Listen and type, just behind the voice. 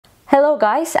Hello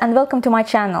guys and welcome to my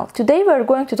channel. Today we are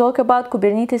going to talk about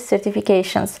Kubernetes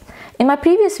certifications. In my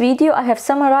previous video I have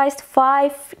summarized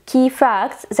 5 key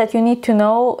facts that you need to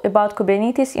know about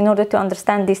Kubernetes in order to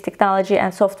understand this technology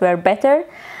and software better.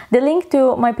 The link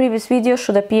to my previous video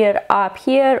should appear up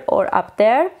here or up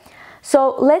there.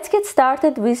 So let's get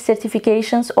started with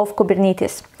certifications of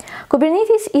Kubernetes.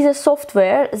 Kubernetes is a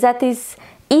software that is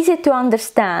easy to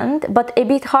understand but a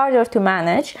bit harder to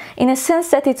manage, in a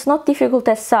sense that it's not difficult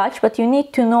as such, but you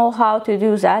need to know how to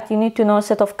do that. You need to know a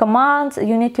set of commands,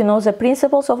 you need to know the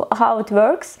principles of how it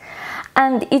works,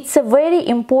 and it's a very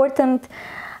important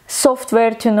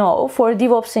software to know for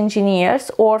DevOps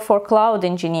engineers or for cloud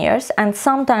engineers, and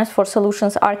sometimes for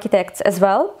solutions architects as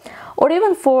well, or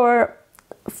even for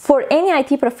any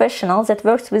IT professional that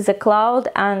works with the cloud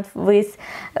and with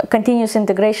continuous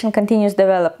integration, continuous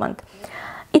development.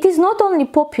 It is not only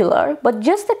popular, but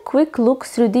just a quick look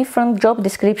through different job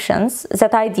descriptions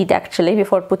that I did actually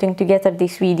before putting together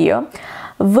this video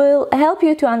will help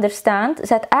you to understand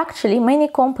that actually many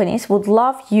companies would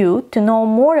love you to know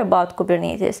more about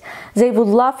Kubernetes. They would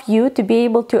love you to be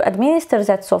able to administer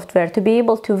that software, to be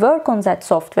able to work on that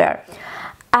software.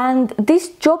 And these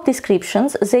job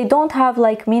descriptions, they don't have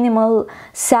like minimal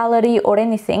salary or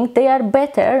anything. They are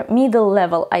better, middle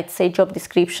level, I'd say, job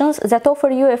descriptions that offer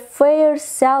you a fair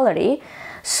salary.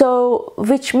 So,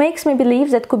 which makes me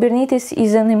believe that Kubernetes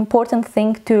is an important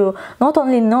thing to not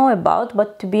only know about,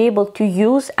 but to be able to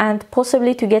use and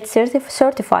possibly to get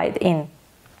certified in.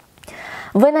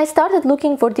 When I started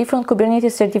looking for different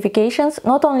Kubernetes certifications,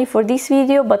 not only for this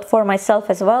video, but for myself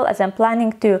as well, as I'm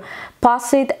planning to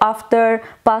pass it after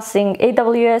passing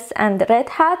AWS and Red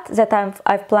Hat that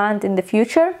I've planned in the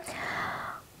future,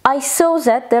 I saw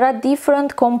that there are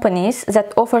different companies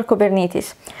that offer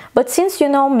Kubernetes. But since you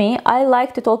know me, I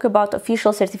like to talk about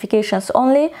official certifications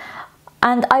only,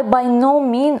 and I by no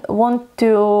means want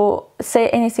to say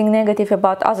anything negative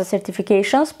about other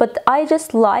certifications, but I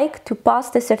just like to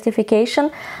pass the certification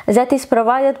that is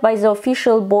provided by the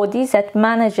official body that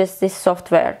manages this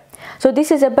software. So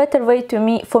this is a better way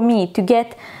for me to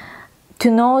get to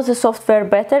know the software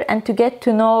better and to get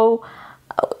to know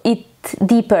it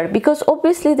deeper, because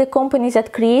obviously the companies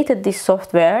that created this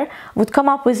software would come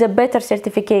up with a better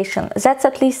certification. That's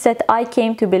at least that I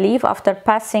came to believe after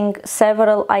passing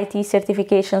several IT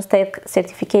certifications, tech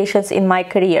certifications in my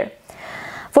career.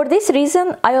 For this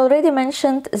reason, I already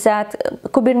mentioned that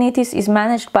Kubernetes is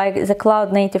managed by the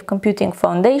Cloud Native Computing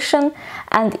Foundation,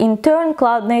 and in turn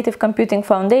Cloud Native Computing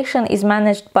Foundation is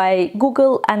managed by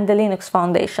Google and the Linux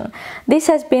Foundation. There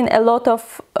has been a lot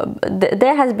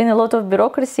of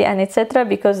bureaucracy and etc.,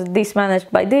 because this managed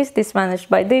by this managed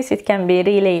by this, it can be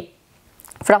really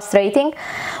frustrating.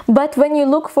 But when you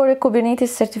look for a Kubernetes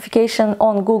certification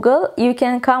on Google, you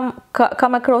can come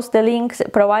across the links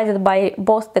provided by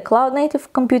both the Cloud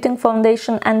Native Computing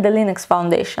Foundation and the Linux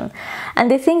Foundation.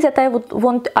 And the thing that I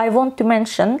want to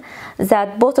mention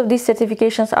that both of these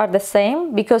certifications are the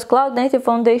same, because Cloud Native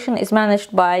Foundation is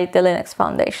managed by the Linux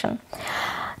Foundation.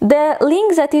 The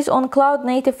link that is on Cloud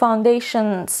Native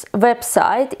Foundation's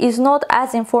website is not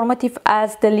as informative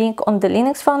as the link on the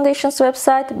Linux Foundation's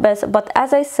website, but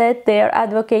as I said, they are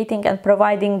advocating and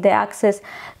providing the access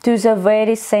to the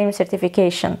very same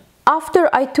certification. After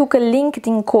I took a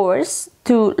LinkedIn course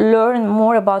to learn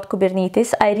more about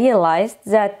Kubernetes, I realized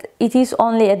that it is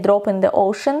only a drop in the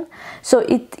ocean. So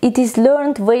it is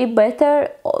learned way better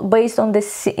based on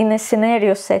this in a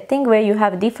scenario setting where you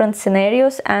have different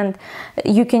scenarios, and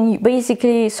you can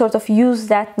basically sort of use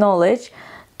that knowledge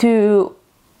to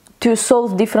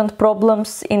solve different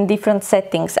problems in different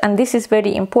settings. And this is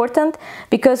very important,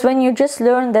 because when you just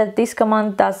learn that this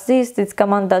command does this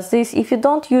command does this, if you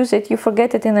don't use it, you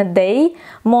forget it in a day,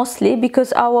 mostly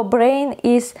because our brain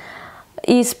is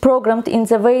programmed in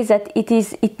the way that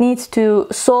it needs to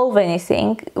solve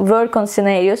anything, work on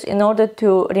scenarios in order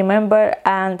to remember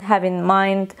and have in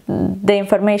mind the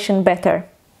information better.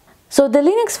 So the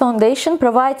Linux Foundation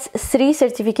provides 3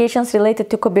 certifications related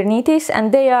to Kubernetes,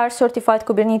 and they are Certified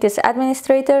Kubernetes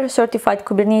Administrator, Certified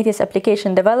Kubernetes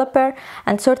Application Developer,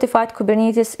 and Certified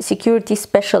Kubernetes Security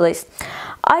Specialist.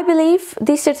 I believe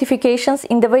these certifications,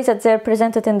 in the way that they're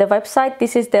presented in the website,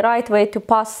 this is the right way to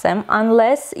pass them,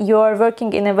 unless you're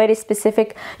working in a very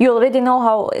specific, you already know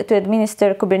how to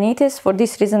administer Kubernetes. For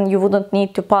this reason, you wouldn't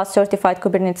need to pass Certified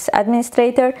Kubernetes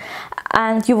Administrator,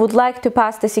 and you would like to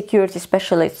pass the Security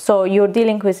Specialist. So you're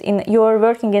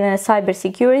working in a cyber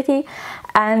security,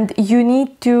 and you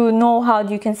need to know how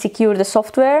you can secure the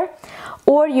software.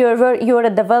 or you're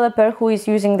a developer who is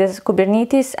using this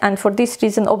Kubernetes, and for this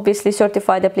reason obviously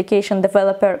certified application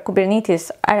developer,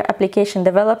 Kubernetes application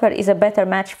developer is a better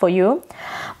match for you.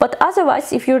 But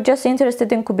otherwise, if you're just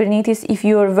interested in Kubernetes, if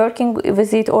you're working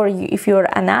with it, or if you're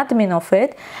an admin of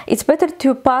it, it's better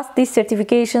to pass these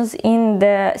certifications in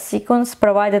the sequence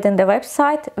provided in the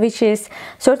website, which is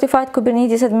certified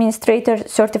Kubernetes administrator,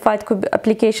 certified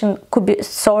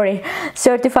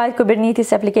certified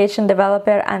Kubernetes application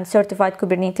developer, and certified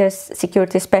Kubernetes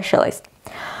security specialist.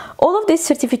 All of these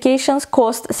certifications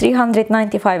cost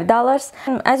 $395.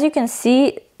 As you can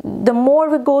see, the more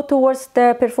we go towards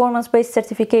the performance-based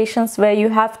certifications, where you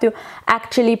have to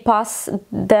actually pass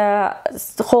the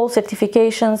whole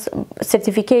certification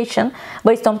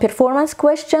based on performance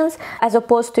questions as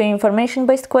opposed to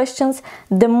information-based questions,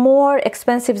 the more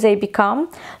expensive they become.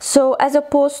 So as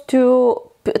opposed to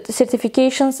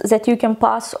certifications that you can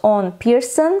pass on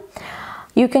Pearson,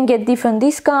 you can get different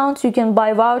discounts, you can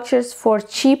buy vouchers for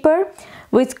cheaper.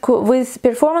 With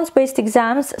performance-based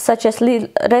exams such as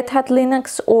Red Hat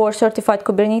Linux or Certified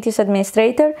Kubernetes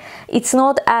Administrator, it's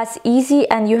not as easy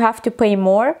and you have to pay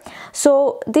more.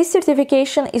 So this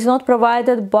certification is not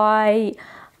provided by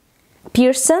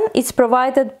Pearson, it's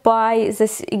provided by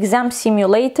this exam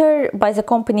simulator by the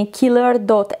company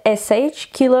killer.sh,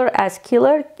 killer as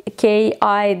killer,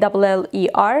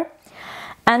 K-I-L-L-E-R.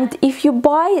 And if you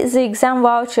buy the exam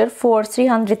voucher for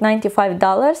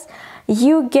 $395,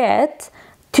 you get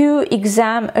 2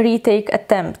 exam retake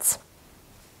attempts,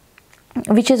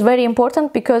 which is very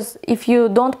important, because if you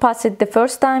don't pass it the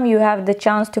first time, you have the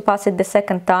chance to pass it the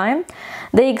second time.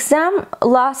 The exam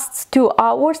lasts 2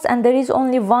 hours and there is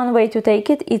only one way to take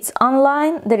it. It's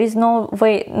online. There is no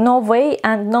way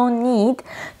and no need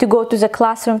to go to the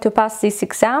classroom to pass this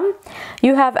exam.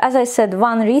 You have, as I said,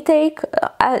 1 retake.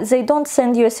 They don't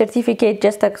send you a certificate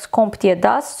just as CompTIA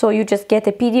does, so you just get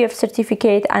a PDF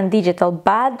certificate and digital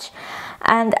badge.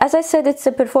 And as I said, it's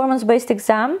a performance-based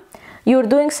exam. You're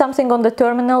doing something on the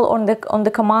terminal or on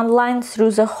the command line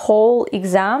through the whole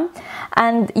exam,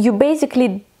 and you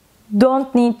basically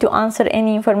don't need to answer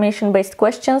any information-based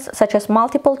questions such as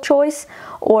multiple choice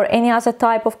or any other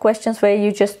type of questions where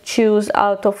you just choose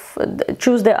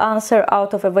the answer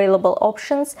out of available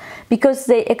options, because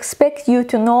they expect you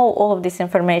to know all of this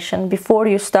information before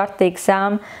you start the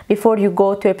exam, before you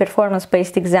go to a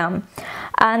performance-based exam.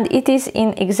 And it is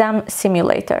in exam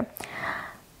simulator.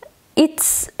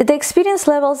 It's the experience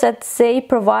levels that they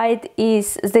provide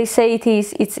is, they say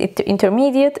it's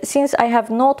intermediate. Since I have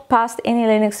not passed any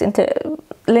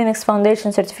Linux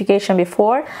Foundation certification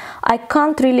before, I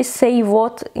can't really say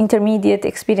what intermediate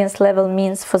experience level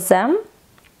means for them,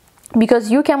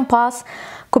 because you can pass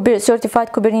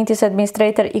Certified Kubernetes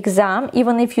Administrator exam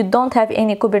even if you don't have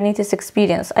any Kubernetes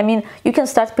experience. I mean, you can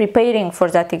start preparing for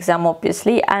that exam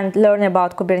obviously and learn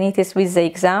about Kubernetes with the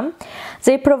exam.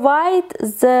 They provide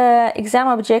the exam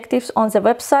objectives on the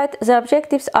website. The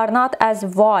objectives are not as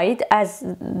wide as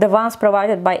the ones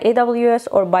provided by AWS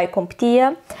or by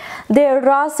CompTIA. They're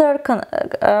rather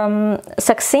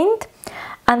succinct,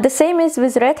 and the same is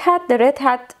with Red Hat. The Red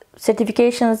Hat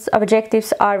certifications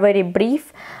objectives are very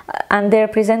brief and they're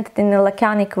presented in a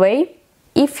laconic way.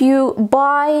 If you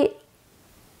buy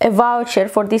a voucher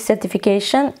for this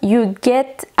certification, you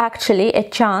get actually a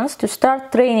chance to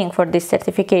start training for this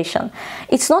certification.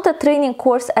 It's not a training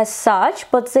course as such,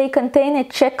 but they contain a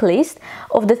checklist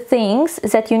of the things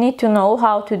that you need to know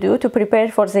how to do to prepare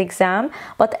for the exam.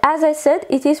 But as I said,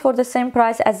 it is for the same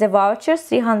price as the voucher,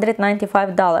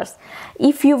 $395.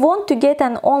 If you want to get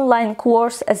an online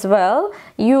course as well,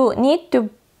 you need to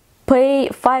pay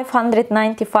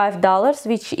 $595,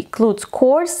 which includes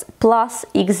course plus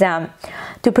exam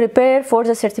to prepare for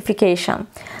the certification.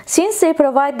 Since they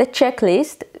provide the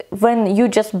checklist when you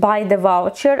just buy the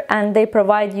voucher, and they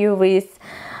provide you with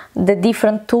the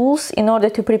different tools in order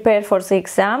to prepare for the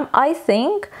exam, I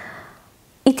think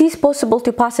it is possible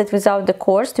to pass it without the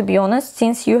course, to be honest,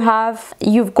 since you've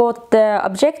got the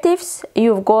objectives,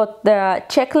 you've got the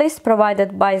checklist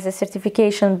provided by the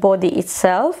certification body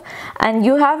itself, and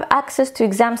you have access to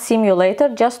exam simulator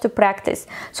just to practice.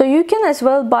 So you can as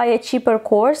well buy a cheaper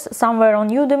course somewhere on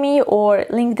Udemy or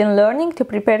LinkedIn Learning to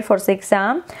prepare for the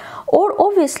exam. Or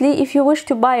obviously, if you wish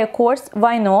to buy a course,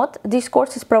 why not? This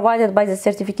course is provided by the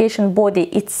certification body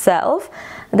itself.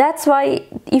 That's why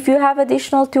if you have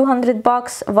additional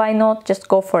 $200, why not just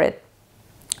go for it?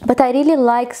 But I really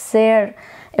like their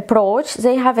approach.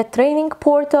 They have a training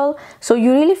portal, so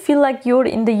you really feel like you're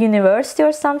in the university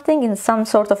or something, in some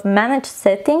sort of managed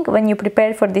setting when you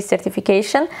prepare for this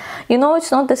certification. You know,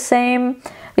 it's not the same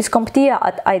with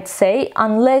CompTIA, I'd say,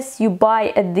 unless you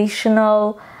buy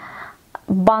additional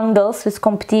bundles with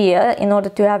CompTIA in order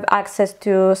to have access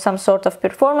to some sort of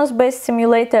performance-based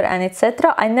simulator and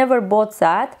etc. I never bought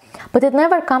that, but it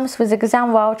never comes with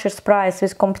exam vouchers price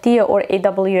with CompTIA or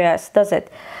AWS, does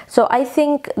it? So I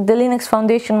think the Linux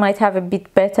Foundation might have a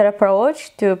bit better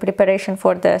approach to preparation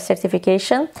for the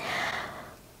certification.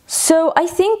 So I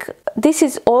think this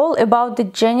is all about the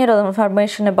general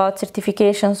information about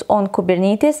certifications on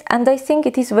Kubernetes, and I think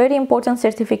it is very important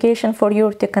certification for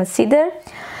you to consider.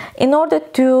 In order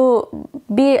to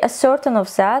be certain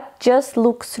of that, just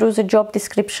look through the job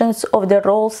descriptions of the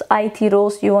roles, IT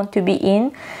roles you want to be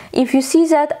in. If you see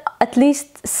that at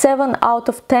least 7 out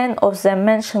of 10 of them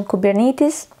mention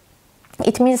Kubernetes,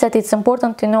 it means that it's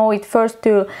important to know it first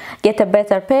to get a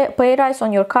better pay rise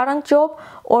on your current job,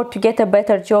 or to get a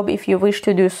better job if you wish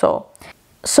to do so.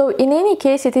 So in any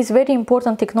case, it is very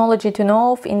important technology to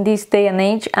know of in this day and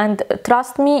age, and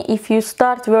trust me, if you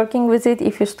start working with it,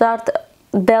 if you start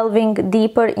delving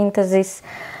deeper into this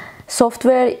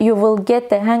software, you will get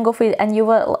the hang of it and you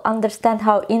will understand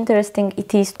how interesting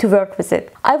it is to work with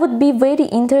it. I would be very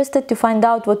interested to find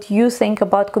out what you think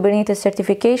about Kubernetes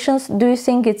certifications. Do you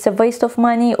think it's a waste of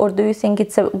money, or do you think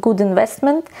it's a good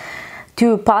investment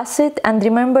to pass it? And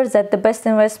remember that the best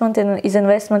investment is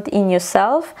investment in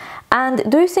yourself. And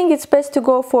do you think it's best to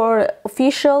go for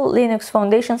official Linux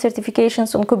Foundation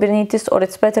certifications on Kubernetes, or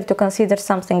it's better to consider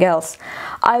something else?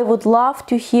 I would love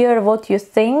to hear what you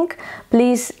think.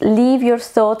 Please leave your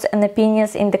thoughts and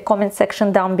opinions in the comment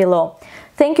section down below.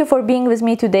 Thank you for being with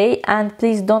me today, and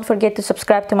please don't forget to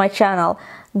subscribe to my channel.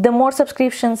 The more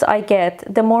subscriptions I get,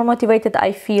 the more motivated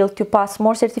I feel to pass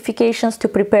more certifications, to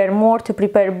prepare more, to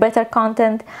prepare better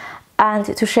content, and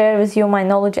to share with you my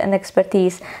knowledge and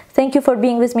expertise. Thank you for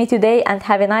being with me today, and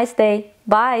have a nice day.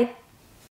 Bye!